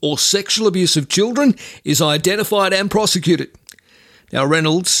exploitation or sexual abuse of children is identified and prosecuted. Now,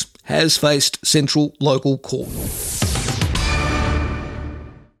 Reynolds has faced Central Local Court.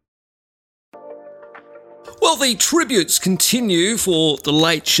 Well, the tributes continue for the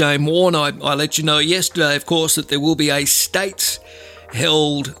late Shane Warne. I let you know yesterday, of course, that there will be a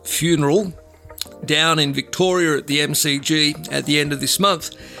state-held funeral down in Victoria at the MCG at the end of this month.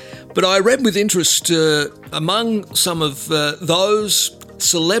 But I read with interest among some of those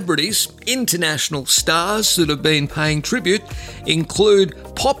celebrities, international stars that have been paying tribute, include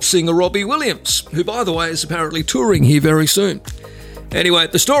pop singer Robbie Williams, who, by the way, is apparently touring here very soon. Anyway,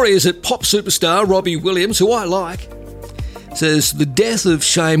 the story is that pop superstar Robbie Williams, who I like, says the death of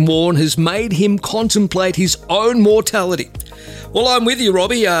Shane Warne has made him contemplate his own mortality. Well, I'm with you,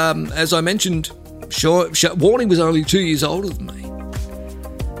 Robbie. As I mentioned, Warne was only 2 years older than me.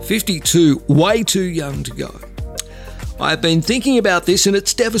 52, way too young to go. I've been thinking about this and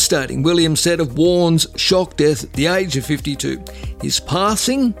it's devastating, Williams said of Warne's shock death at the age of 52. His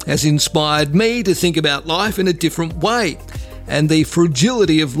passing has inspired me to think about life in a different way, and the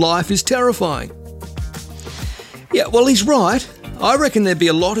fragility of life is terrifying. Yeah, well, he's right. I reckon there'd be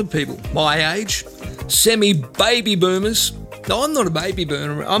a lot of people my age, semi-baby boomers. No, I'm not a baby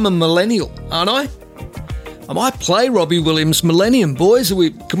boomer. I'm a millennial, aren't I? I might play Robbie Williams Millennium, boys.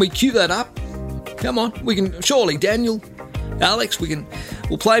 Can we cue that up? Come on, we can. Surely, Daniel, Alex, we'll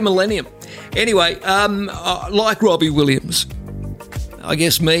play Millennium. Anyway, like Robbie Williams, I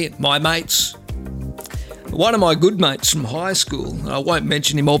guess my mates, one of my good mates from high school, I won't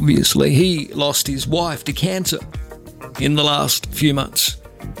mention him obviously, he lost his wife to cancer in the last few months.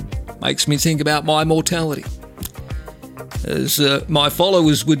 Makes me think about my mortality. As my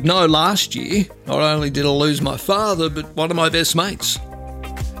followers would know, last year, not only did I lose my father, but one of my best mates.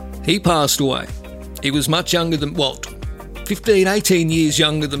 He passed away. He was much younger than, 15, 18 years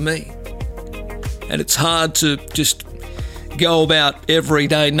younger than me. And it's hard to just go about every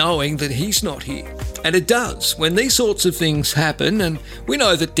day knowing that he's not here. And it does. When these sorts of things happen, and we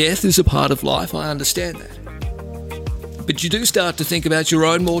know that death is a part of life, I understand that. But you do start to think about your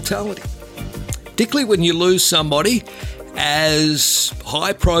own mortality. Particularly when you lose somebody as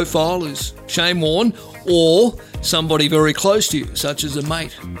high profile as Shane Warne, or somebody very close to you, such as a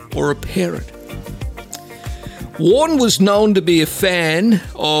mate or a parent. Warne was known to be a fan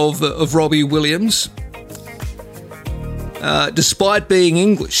of Robbie Williams. Despite being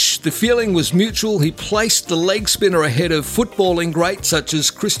English, the feeling was mutual. He placed the leg spinner ahead of footballing greats such as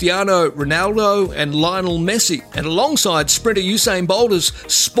Cristiano Ronaldo and Lionel Messi, and alongside sprinter Usain Bolt as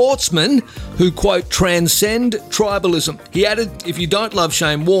sportsmen who, quote, transcend tribalism. He added, if you don't love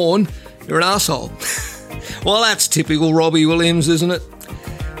Shane Warne, you're an asshole. Well, that's typical Robbie Williams, isn't it?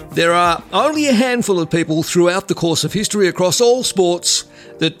 There are only a handful of people throughout the course of history across all sports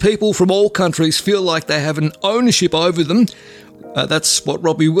that people from all countries feel like they have an ownership over them. That's what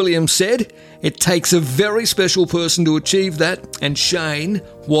Robbie Williams said. It takes a very special person to achieve that, and Shane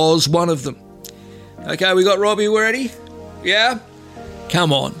was one of them. Okay, we got Robbie ready? Yeah?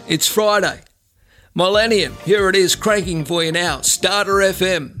 Come on, it's Friday. Millennium, here it is, cranking for you now.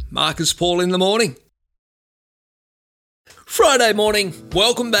 starterFM, Marcus Paul in the morning. Friday morning,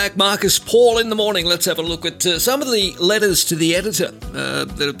 welcome back, Marcus Paul in the morning. Let's have a look at some of the letters to the editor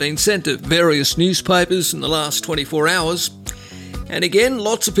that have been sent to various newspapers in the last 24 hours. And again,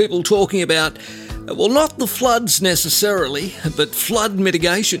 lots of people talking about, well, not the floods necessarily, but flood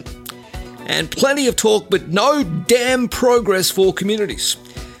mitigation. And plenty of talk, but no damn progress for communities,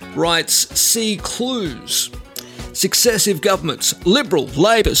 writes C. Clues. Successive governments, Liberal,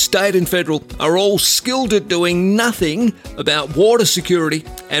 Labor, state and federal, are all skilled at doing nothing about water security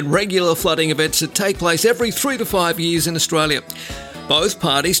and regular flooding events that take place every 3 to 5 years in Australia. Both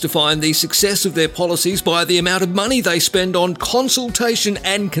parties define the success of their policies by the amount of money they spend on consultation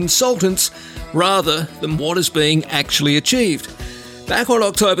and consultants rather than what is being actually achieved. Back on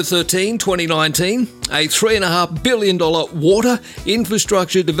October 13, 2019, a $3.5 billion water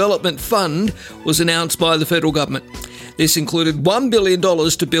infrastructure development fund was announced by the federal government. This included $1 billion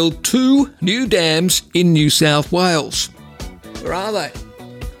to build 2 new dams in New South Wales. Where are they?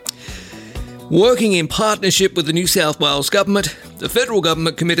 Working in partnership with the New South Wales government, the federal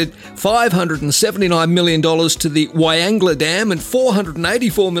government committed $579 million to the Wyangla Dam and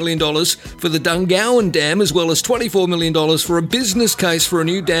 $484 million for the Dungowan Dam, as well as $24 million for a business case for a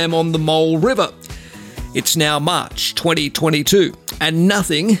new dam on the Mole River. It's now March 2022, and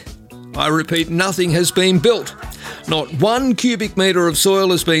nothing, I repeat, nothing has been built. Not 1 cubic metre of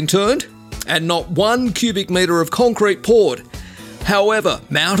soil has been turned, and not 1 cubic metre of concrete poured. However,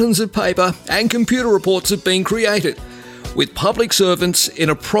 mountains of paper and computer reports have been created, with public servants in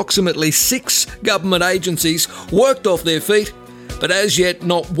approximately 6 government agencies worked off their feet, but as yet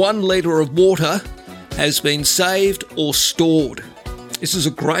not 1 litre of water has been saved or stored. This is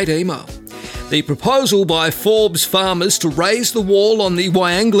a great email. The proposal by Forbes farmers to raise the wall on the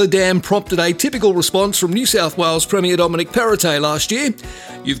Wyangla Dam prompted a typical response from New South Wales Premier Dominic Perrottet last year.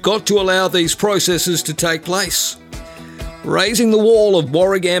 You've got to allow these processes to take place. Raising the wall of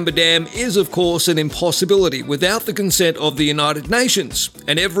Warragamba Dam is, of course, an impossibility without the consent of the United Nations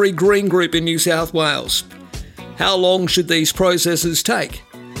and every Green group in New South Wales. How long should these processes take?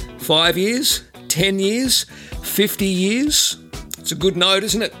 5 years? 10 years? 50 years? It's a good note,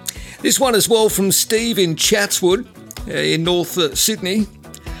 isn't it? This one as well from Steve in Chatswood in North Sydney.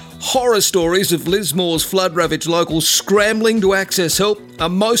 Horror stories of Lismore's flood-ravaged locals scrambling to access help are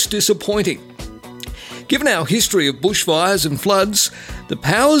most disappointing. Given our history of bushfires and floods, the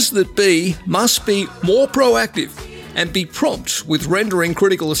powers that be must be more proactive and be prompt with rendering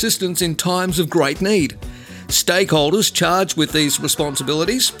critical assistance in times of great need. Stakeholders charged with these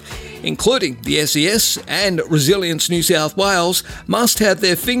responsibilities, including the SES and Resilience New South Wales, must have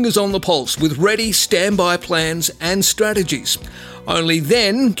their fingers on the pulse with ready standby plans and strategies. Only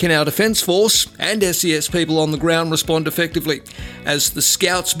then can our Defence Force and SES people on the ground respond effectively. As the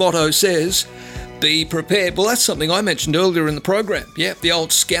Scouts motto says, be prepared. Well, that's something I mentioned earlier in the program. Yeah, the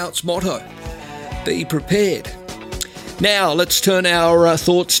old Scouts motto. Be prepared. Now, let's turn our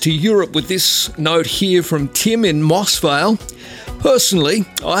thoughts to Europe with this note here from Tim in Mossvale. Personally,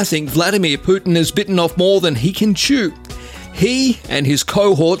 I think Vladimir Putin has bitten off more than he can chew. He and his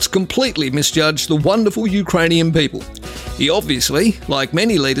cohorts completely misjudged the wonderful Ukrainian people. He obviously, like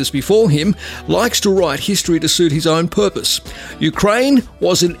many leaders before him, likes to write history to suit his own purpose. Ukraine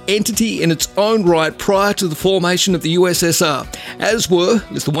was an entity in its own right prior to the formation of the USSR, as were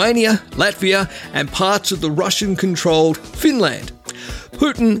Lithuania, Latvia, and parts of the Russian-controlled Finland.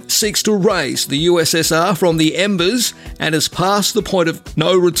 Putin seeks to raise the USSR from the embers and has passed the point of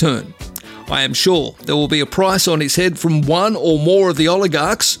no return. I am sure there will be a price on his head from one or more of the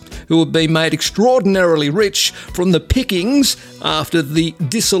oligarchs who have been made extraordinarily rich from the pickings after the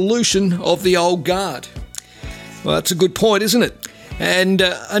dissolution of the old guard. Well, that's a good point, isn't it? And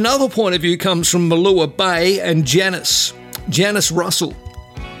another point of view comes from Malua Bay and Janice Russell.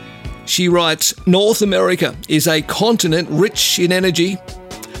 She writes, North America is a continent rich in energy,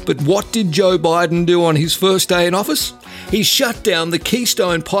 but what did Joe Biden do on his first day in office? He shut down the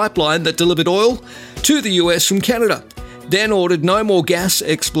Keystone pipeline that delivered oil to the US from Canada, then ordered no more gas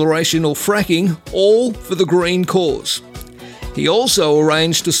exploration or fracking, all for the green cause. He also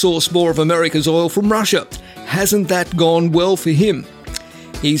arranged to source more of America's oil from Russia. Hasn't that gone well for him?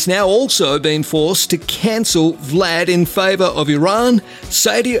 He's now also been forced to cancel Vlad in favour of Iran,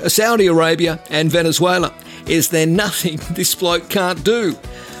 Saudi Arabia and Venezuela. Is there nothing this bloke can't do?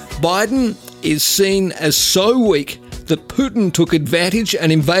 Biden is seen as so weak that Putin took advantage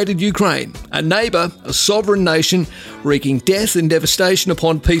and invaded Ukraine, a neighbour, a sovereign nation, wreaking death and devastation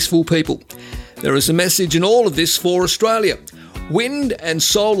upon peaceful people. There is a message in all of this for Australia. Wind and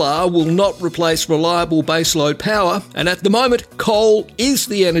solar will not replace reliable baseload power, and at the moment, coal is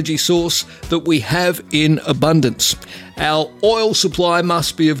the energy source that we have in abundance. Our oil supply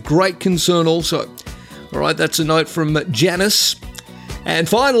must be of great concern also. All right, that's a note from Janice. And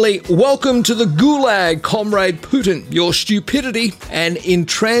finally, welcome to the gulag, Comrade Putin. Your stupidity and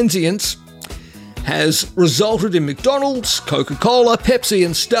intransience has resulted in McDonald's, Coca-Cola, Pepsi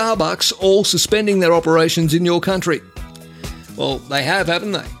and Starbucks all suspending their operations in your country. Well, they have,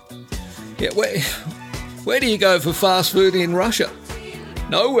 haven't they? Yeah, where do you go for fast food in Russia?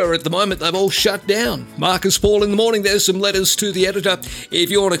 Nowhere at the moment. They've all shut down. Marcus Paul in the morning. There's some letters to the editor. If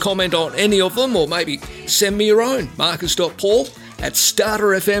you want to comment on any of them, or maybe send me your own,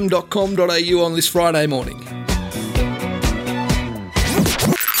 marcus.paul@starterfm.com.au on this Friday morning.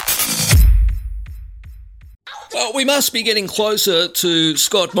 Well, we must be getting closer to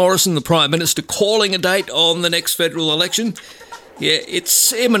Scott Morrison, the Prime Minister, calling a date on the next federal election. Yeah,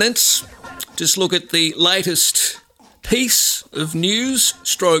 it's imminent. Just look at the latest piece of news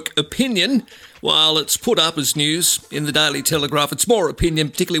 / opinion. While it's put up as news in the Daily Telegraph, it's more opinion,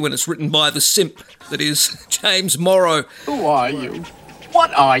 particularly when it's written by the simp that is James Morrow. Who are you?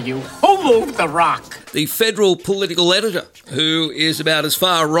 What are you? Who moved the rock? The federal political editor, who is about as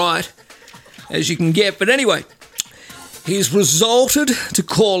far right as you can get. But anyway, he's resorted to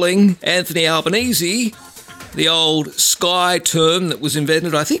calling Anthony Albanese, the old sky term that was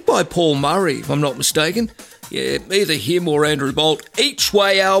invented, I think, by Paul Murray, if I'm not mistaken. Yeah, either him or Andrew Bolt. Each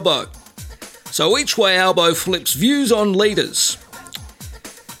way elbow. So each way elbow flips views on leaders.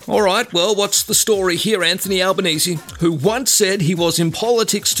 All right, well, what's the story here? Anthony Albanese, who once said he was in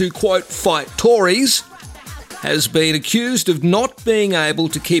politics to, quote, fight Tories, has been accused of not being able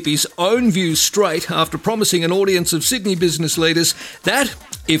to keep his own views straight after promising an audience of Sydney business leaders that,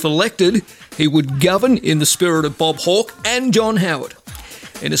 if elected, he would govern in the spirit of Bob Hawke and John Howard.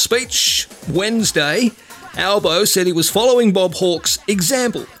 In a speech Wednesday, Albo said he was following Bob Hawke's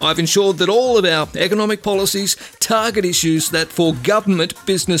example. I've ensured that all of our economic policies target issues that for government,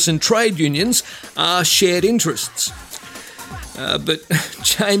 business and trade unions are shared interests. But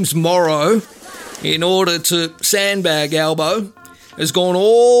James Morrow, in order to sandbag Albo, has gone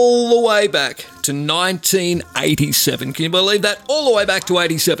all the way back to 1987. Can you believe that? All the way back to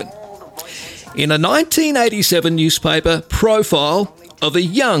 87. In a 1987 newspaper profile of a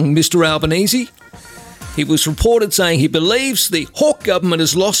young Mr. Albanese, he was reported saying he believes the Hawke government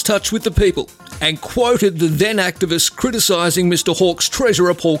has lost touch with the people and quoted the then activist criticising Mr. Hawke's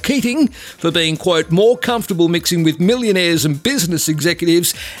treasurer Paul Keating for being, quote, more comfortable mixing with millionaires and business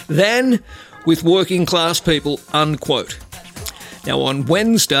executives than with working class people, unquote. Now on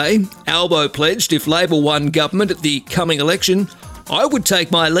Wednesday, Albo pledged if Labor won government at the coming election, I would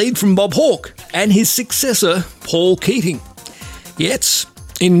take my lead from Bob Hawke and his successor, Paul Keating. Yet,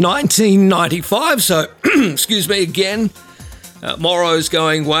 in 1995, so, excuse me again, Morrow's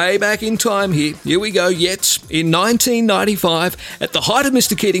going way back in time here. Here we go. Yet, in 1995, at the height of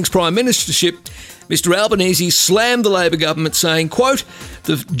Mr. Keating's prime ministership, Mr. Albanese slammed the Labor government saying, quote,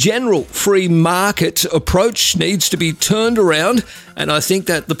 the general free market approach needs to be turned around, and I think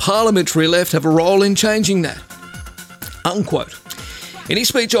that the parliamentary left have a role in changing that. unquote. In his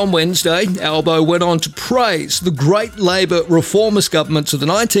speech on Wednesday, Albo went on to praise the great Labor reformist governments of the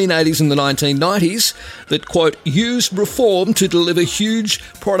 1980s and the 1990s that, quote, used reform to deliver huge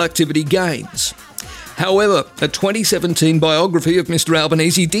productivity gains. However, a 2017 biography of Mr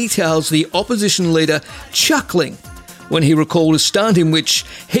Albanese details the opposition leader chuckling when he recalled a stunt in which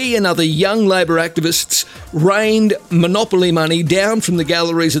he and other young Labor activists rained monopoly money down from the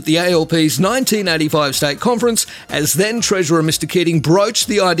galleries at the ALP's 1985 state conference as then Treasurer Mr Keating broached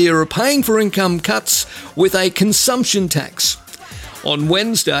the idea of paying for income cuts with a consumption tax. On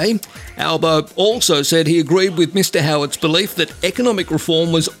Wednesday, Albo also said he agreed with Mr Howard's belief that economic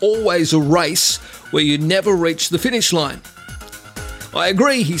reform was always a race where you never reach the finish line. I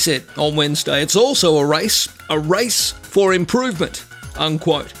agree, he said on Wednesday. It's also a race for improvement,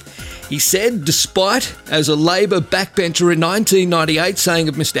 unquote. He said, despite, as a Labor backbencher in 1998 saying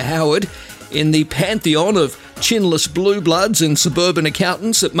of Mr Howard, in the pantheon of chinless blue bloods and suburban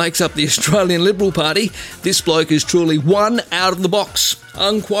accountants that makes up the Australian Liberal Party, this bloke is truly one out of the box,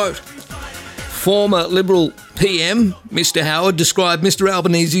 unquote. Former Liberal PM, Mr Howard, described Mr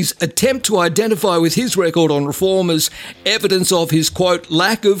Albanese's attempt to identify with his record on reform as evidence of his, quote,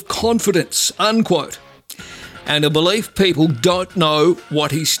 lack of confidence, unquote, and a belief people don't know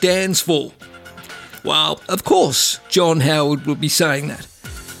what he stands for. Well, of course John Howard would be saying that.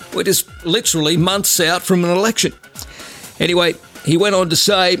 We're just literally months out from an election. Anyway, he went on to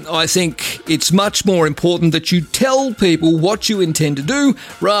say, I think it's much more important that you tell people what you intend to do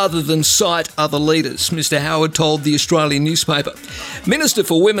rather than cite other leaders, Mr Howard told the Australian newspaper. Minister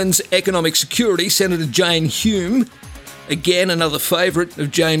for Women's Economic Security, Senator Jane Hume, again another favourite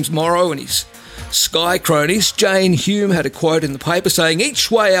of James Morrow and his Sky cronies, Jane Hume had a quote in the paper saying, each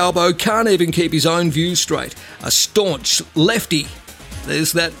way Albo can't even keep his own views straight. A staunch lefty.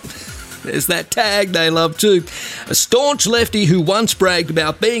 There's that tag they love too. A staunch lefty who once bragged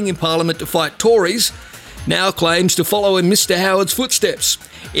about being in Parliament to fight Tories now claims to follow in Mr Howard's footsteps.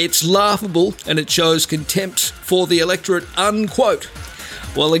 It's laughable and it shows contempt for the electorate, unquote.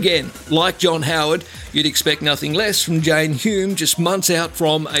 Well, again, like John Howard, you'd expect nothing less from Jane Hume just months out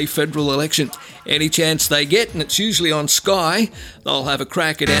from a federal election. Any chance they get, and it's usually on Sky, they'll have a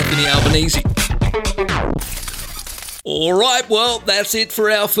crack at Anthony Albanese. All right, well, that's it for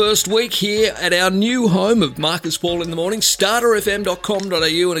our first week here at our new home of Marcus Paul in the Morning,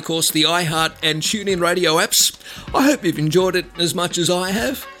 starterfm.com.au, and of course the iHeart and TuneIn radio apps. I hope you've enjoyed it as much as I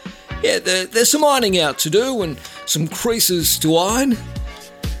have. Yeah, there's some ironing out to do and some creases to iron.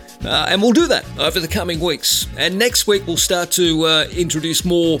 And we'll do that over the coming weeks. And next week we'll start to introduce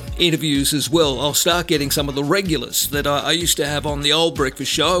more interviews as well. I'll start getting some of the regulars that I used to have on the old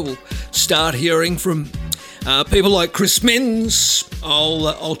breakfast show. We'll start hearing from people like Chris Minns.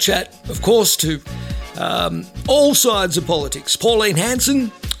 I'll chat, of course, to all sides of politics. Pauline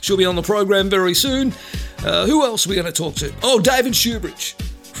Hanson, she'll be on the program very soon. Who else are we going to talk to? Oh, David Shoebridge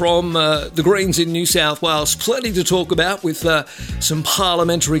from the Greens in New South Wales. Plenty to talk about with some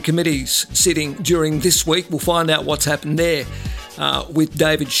parliamentary committees sitting during this week. We'll find out what's happened there with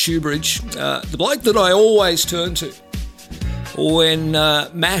David Shoebridge, the bloke that I always turn to when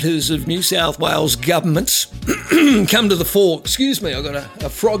matters of New South Wales governments come to the fore. Excuse me, I've got a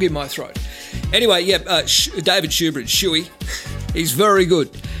frog in my throat. Anyway, David Shoebridge, Shuey, he's very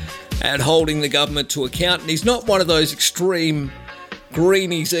good at holding the government to account, and he's not one of those extreme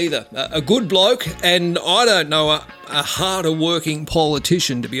greenies either. A good bloke, and I don't know, a harder working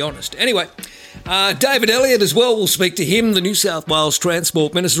politician, to be honest. Anyway, David Elliott as well, we'll speak to him, the New South Wales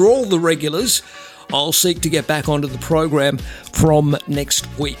Transport Minister, all the regulars. I'll seek to get back onto the program from next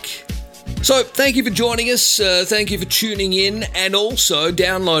week. So thank you for joining us, thank you for tuning in and also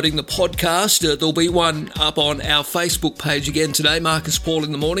downloading the podcast. There'll be one up on our Facebook page again today, Marcus Paul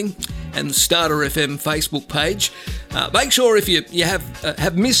in the Morning, and the Starter FM Facebook page. Make sure if you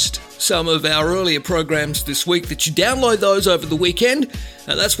have missed some of our earlier programs this week that you download those over the weekend.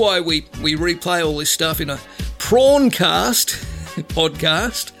 That's why we replay all this stuff in a PRAWNCAST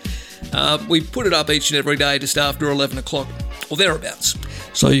podcast. We put it up each and every day just after 11 o'clock or thereabouts.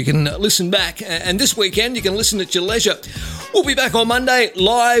 So you can listen back. And this weekend you can listen at your leisure. We'll be back on Monday,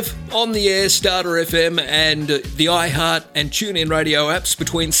 live on the air, Starter FM and the iHeart and TuneIn radio apps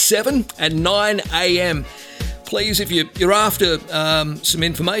between 7 and 9 a.m. Please, if you're after some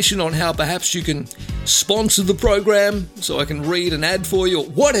information on how perhaps you can sponsor the program so I can read an ad for you or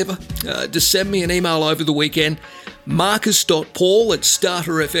whatever, just send me an email over the weekend,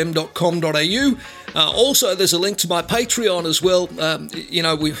 marcus.paul@starterfm.com.au. Also, there's a link to my Patreon as well.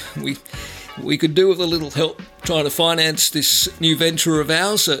 We we could do with a little help trying to finance this new venture of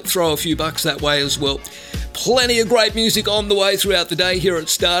ours. Throw a few bucks that way as well. Plenty of great music on the way throughout the day here at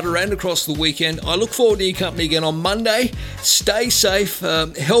Starter and across the weekend. I look forward to your company again on Monday. Stay safe.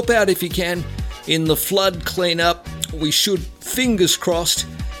 Help out if you can in the flood cleanup. We should, fingers crossed,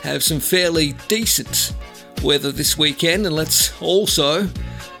 have some fairly decent weather this weekend. And let's also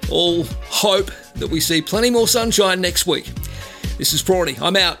all hope that we see plenty more sunshine next week. This is Prawny.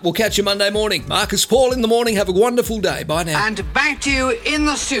 I'm out. We'll catch you Monday morning. Marcus Paul in the morning. Have a wonderful day. Bye now. And back to you in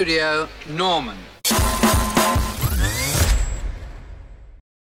the studio, Norman.